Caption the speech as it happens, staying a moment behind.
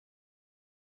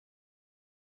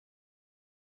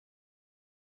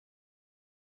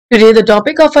Today the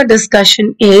topic of our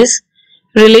discussion is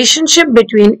relationship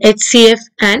between HCF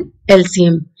and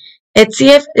LCM.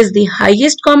 HCF is the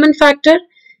highest common factor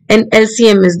and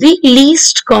LCM is the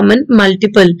least common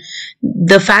multiple.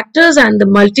 The factors and the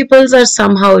multiples are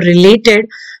somehow related.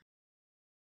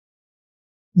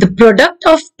 The product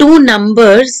of two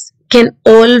numbers can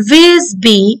always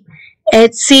be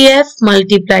HCF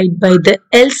multiplied by the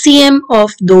LCM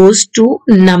of those two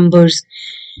numbers.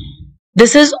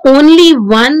 This is only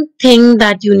one thing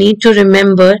that you need to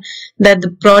remember, that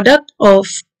the product of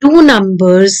two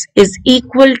numbers is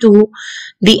equal to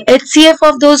the HCF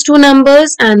of those two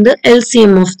numbers and the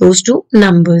LCM of those two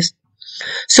numbers.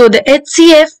 So the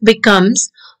HCF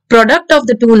becomes product of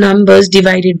the two numbers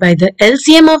divided by the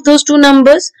LCM of those two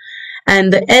numbers,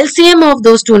 and the LCM of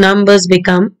those two numbers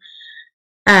become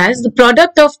as the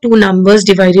product of two numbers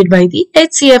divided by the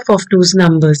HCF of those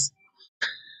numbers.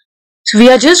 So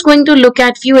we are just going to look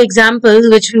at few examples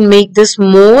which will make this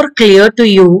more clear to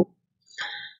you.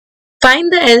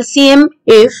 Find the LCM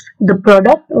if the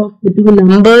product of the two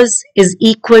numbers is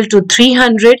equal to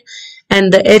 300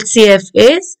 and the HCF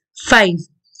is 5.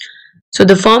 So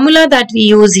the formula that we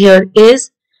use here is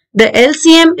the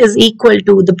LCM is equal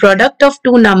to the product of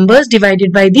two numbers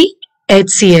divided by the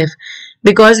HCF.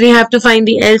 Because we have to find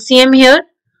the LCM here,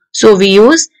 so we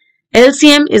use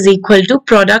LCM is equal to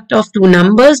product of two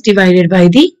numbers divided by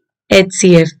the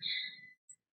HCF.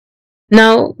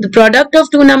 Now, the product of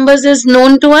two numbers is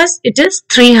known to us. It is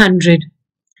 300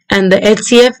 and the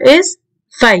HCF is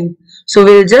 5. So,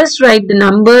 we will just write the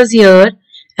numbers here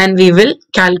and we will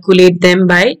calculate them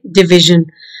by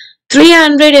division.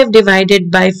 300 if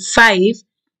divided by 5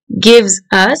 gives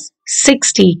us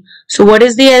 60. So, what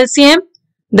is the LCM?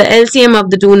 The LCM of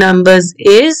the two numbers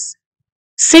is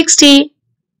 60.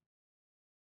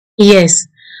 Yes.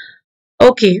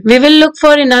 Okay, we will look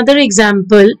for another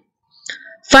example.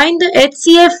 Find the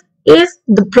HCF if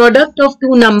the product of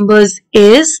two numbers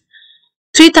is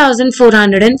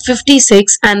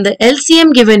 3456 and the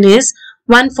LCM given is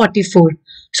 144.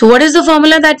 So what is the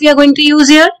formula that we are going to use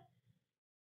here?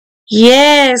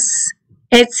 Yes,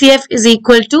 HCF is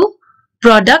equal to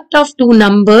product of two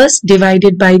numbers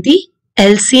divided by the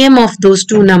LCM of those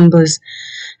two numbers.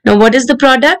 Now what is the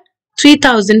product?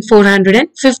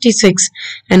 3456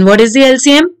 and what is the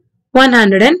LCM?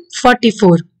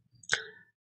 144.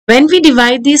 When we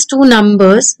divide these two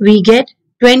numbers, we get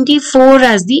 24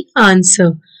 as the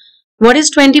answer. What is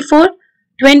 24?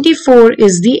 24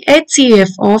 is the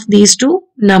HCF of these two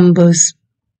numbers.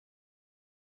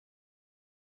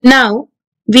 Now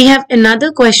we have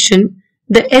another question.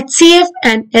 The HCF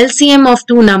and LCM of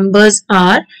two numbers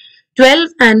are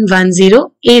 12 and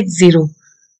 1080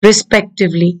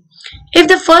 respectively. If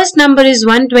the first number is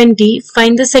 120,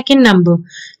 find the second number.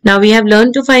 Now we have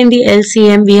learned to find the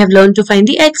LCM, we have learned to find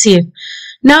the HCF.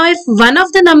 Now if one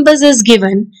of the numbers is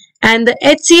given and the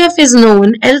HCF is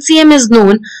known, LCM is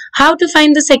known, how to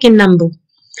find the second number?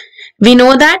 We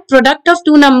know that product of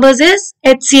two numbers is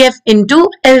HCF into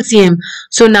LCM.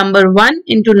 So number 1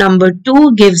 into number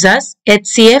 2 gives us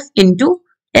HCF into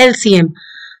LCM.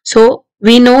 So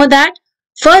we know that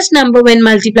first number when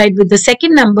multiplied with the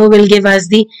second number will give us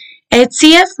the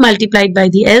HCF multiplied by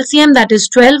the LCM, that is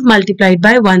 12 multiplied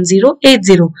by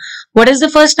 1080. What is the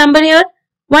first number here?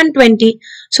 120.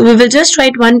 So we will just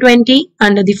write 120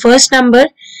 under the first number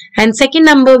and second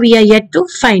number we are yet to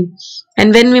find.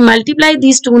 And when we multiply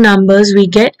these two numbers, we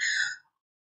get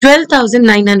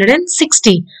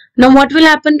 12,960. Now what will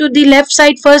happen to the left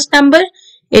side first number?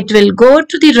 It will go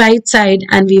to the right side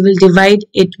and we will divide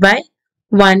it by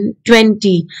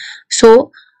 120.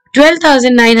 So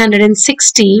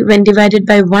 12,960 when divided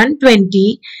by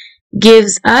 120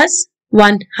 gives us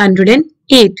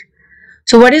 108.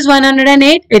 So what is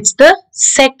 108? It's the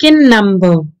second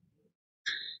number.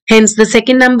 Hence the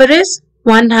second number is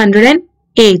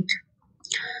 108.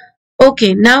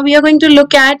 Okay, now we are going to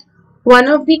look at one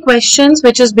of the questions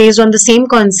which is based on the same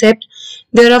concept.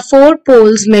 There are 4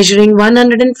 poles measuring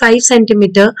 105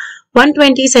 centimeter,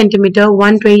 120 centimeter,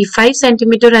 125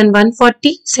 centimeter and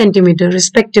 140 centimeter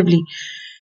respectively.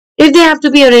 If they have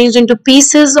to be arranged into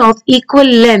pieces of equal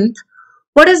length,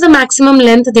 what is the maximum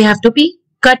length they have to be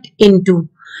cut into?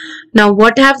 Now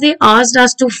what have they asked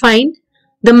us to find?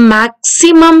 The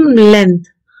maximum length.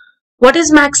 What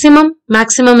is maximum?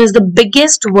 Maximum is the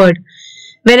biggest word.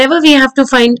 Whenever we have to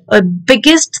find a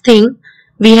biggest thing,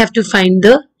 we have to find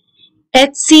the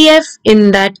HCF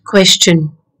in that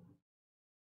question.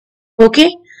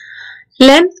 Okay,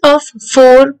 length of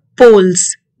 4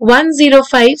 poles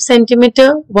 105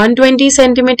 centimeter, 120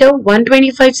 centimeter,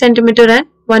 125 centimeter and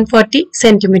 140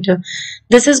 centimeter.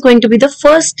 This is going to be the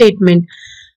first statement.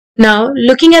 Now,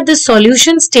 looking at the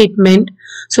solution statement,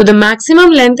 so the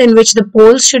maximum length in which the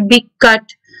poles should be cut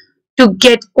to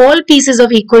get all pieces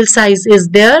of equal size is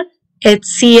their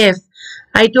HCF.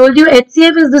 I told you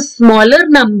HCF is the smaller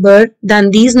number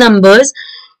than these numbers,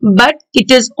 but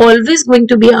it is always going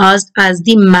to be asked as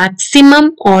the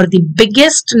maximum or the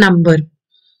biggest number.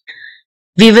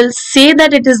 We will say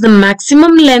that it is the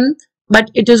maximum length, but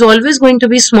it is always going to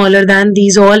be smaller than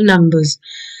these all numbers.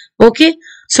 Okay,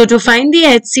 so to find the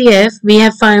HCF, we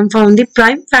have found the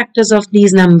prime factors of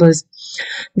these numbers.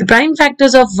 The prime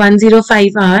factors of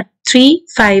 105 are 3,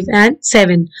 5 and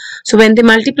 7. So when they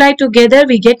multiply together,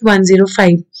 we get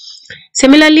 105.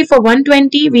 Similarly, for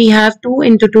 120, we have 2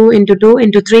 into 2 into 2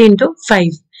 into 3 into 5.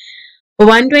 For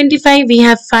 125, we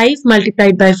have 5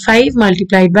 multiplied by 5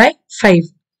 multiplied by 5.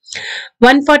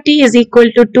 140 is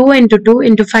equal to 2 into 2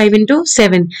 into 5 into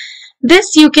 7.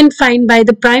 This you can find by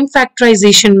the prime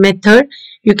factorization method.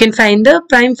 You can find the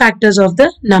prime factors of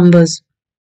the numbers.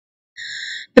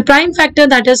 The prime factor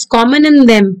that is common in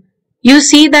them, you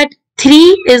see that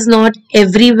 3 is not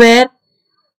everywhere.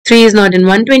 3 is not in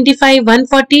 125,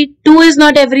 140, 2 is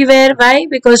not everywhere. Why?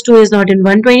 Because 2 is not in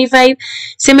 125.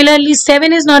 Similarly,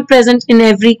 7 is not present in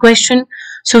every question.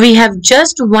 So we have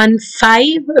just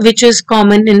 15 which is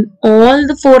common in all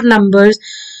the 4 numbers.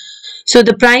 So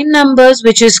the prime numbers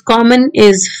which is common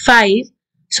is 5.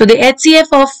 So the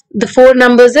HCF of the 4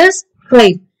 numbers is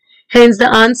 5. Hence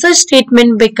the answer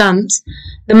statement becomes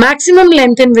the maximum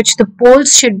length in which the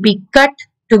poles should be cut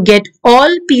to get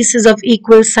all pieces of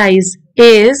equal size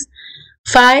is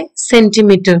 5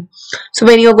 centimeter. So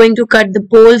when you are going to cut the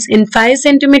poles in 5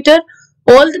 centimeter,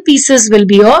 all the pieces will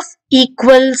be of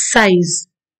equal size.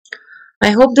 I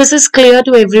hope this is clear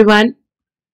to everyone.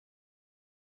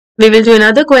 We will do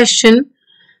another question.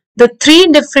 The 3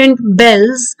 different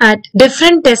bells at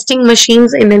different testing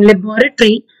machines in a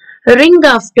laboratory ring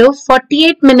after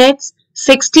 48 minutes,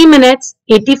 60 minutes,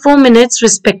 84 minutes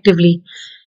respectively.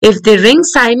 If they ring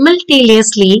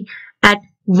simultaneously at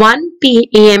 1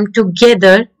 p.m.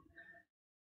 together,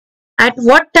 at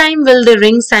what time will they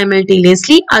ring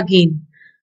simultaneously again?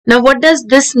 Now what does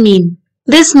this mean?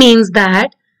 This means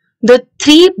that the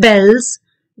 3 bells,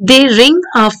 they ring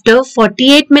after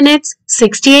 48 minutes,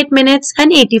 68 minutes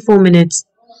and 84 minutes.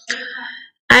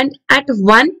 And at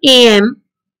 1 a.m.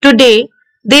 today,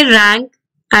 they rang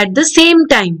at the same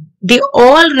time. They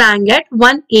all rang at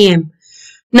 1 a.m.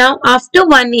 Now after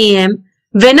 1 a.m.,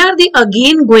 when are they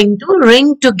again going to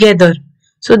ring together?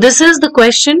 So this is the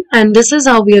question and this is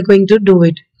how we are going to do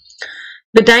it.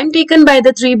 The time taken by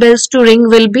the 3 bells to ring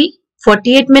will be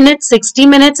 48 minutes, 60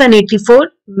 minutes and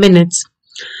 84 minutes.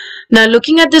 Now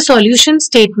looking at the solution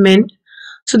statement,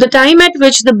 so the time at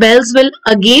which the bells will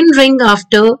again ring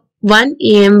after 1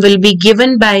 a.m. will be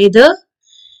given by the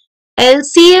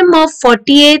LCM of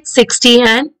 48, 60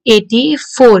 and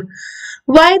 84.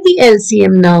 Why the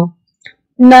LCM now?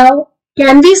 Now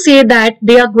can we say that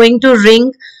they are going to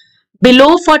ring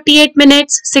below 48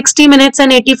 minutes, 60 minutes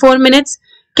and 84 minutes?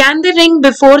 Can they ring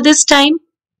before this time?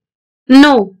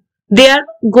 No, they are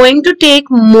going to take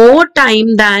more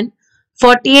time than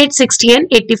 48, 60 and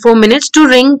 84 minutes to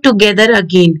ring together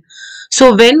again.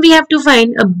 So when we have to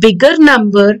find a bigger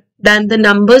number than the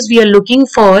numbers we are looking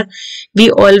for,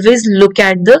 we always look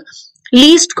at the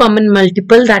least common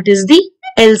multiple, that is the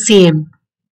LCM.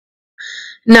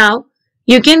 Now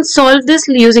you can solve this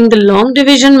using the long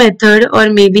division method or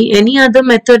maybe any other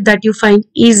method that you find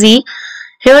easy.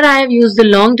 Here I have used the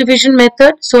long division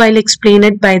method, so I'll explain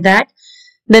it by that.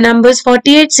 The numbers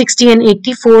 48, 60 and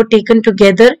 84 taken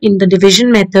together in the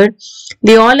division method,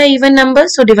 they all are even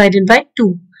numbers, so divided by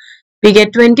 2. We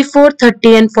get 24,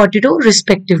 30 and 42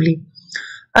 respectively.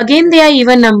 Again they are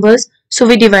even numbers, so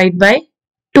we divide by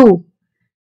 2.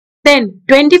 Then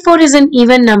 24 is an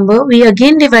even number, we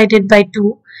again divide it by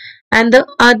 2 and the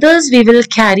others we will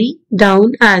carry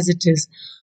down as it is.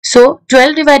 So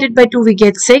 12 divided by 2 we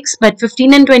get 6, but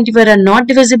 15 and 21 are not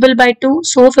divisible by 2,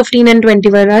 so 15 and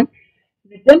 21 are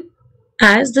written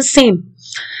as the same.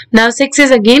 Now 6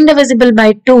 is again divisible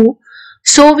by 2,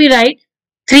 so we write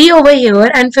 3 over here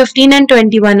and 15 and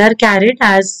 21 are carried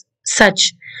as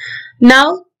such.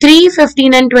 Now 3,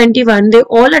 15 and 21, they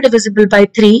all are divisible by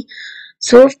 3.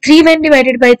 So 3 when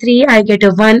divided by 3 I get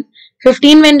a 1,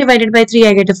 15 when divided by 3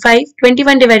 I get a 5,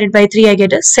 21 divided by 3 I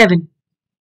get a 7.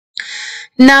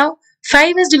 Now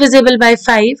 5 is divisible by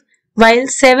 5 while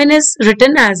 7 is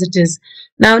written as it is.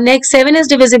 Now next 7 is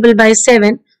divisible by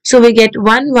 7, so we get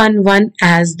 1, 1, 1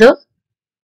 as the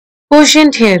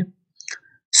quotient here.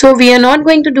 So we are not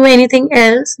going to do anything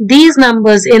else. These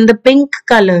numbers in the pink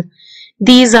color,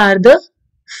 these are the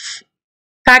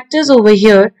factors over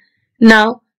here.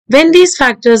 Now When these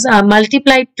factors are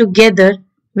multiplied together,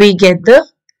 we get the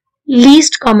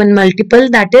least common multiple,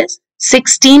 that is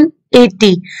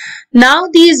 1680. Now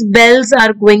these bells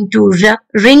are going to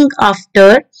ring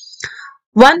after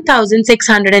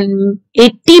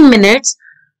 1680 minutes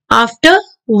after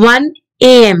 1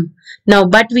 a.m. Now,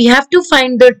 but we have to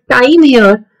find the time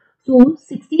here. So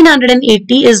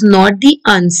 1680 is not the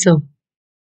answer.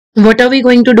 What are we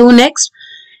going to do next?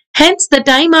 Hence, the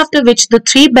time after which the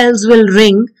three bells will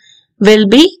ring will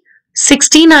be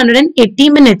 1680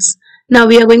 minutes. Now,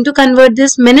 we are going to convert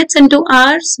this minutes into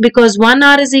hours because 1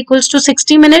 hour is equals to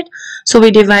 60 minutes. So,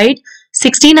 we divide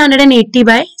 1680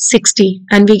 by 60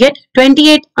 and we get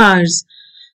 28 hours.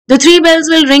 The three bells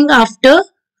will ring after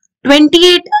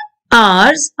 28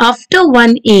 hours after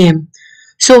 1 a.m.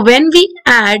 So, when we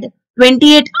add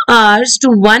 28 hours to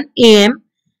 1 a.m.,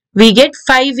 we get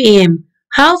 5 a.m.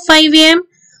 How 5 a.m.?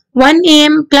 1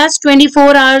 a.m. plus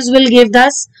 24 hours will give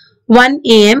us 1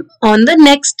 a.m. on the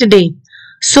next day.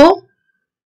 So,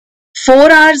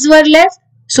 4 hours were left.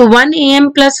 So, 1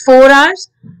 a.m. plus 4 hours,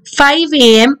 5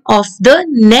 a.m. of the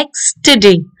next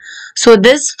day. So,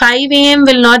 this 5 a.m.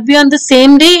 will not be on the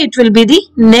same day. It will be the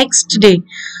next day.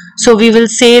 So, we will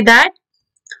say that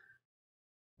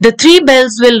the three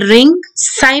bells will ring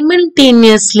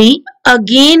simultaneously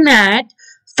again at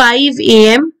 5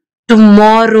 a.m.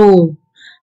 tomorrow.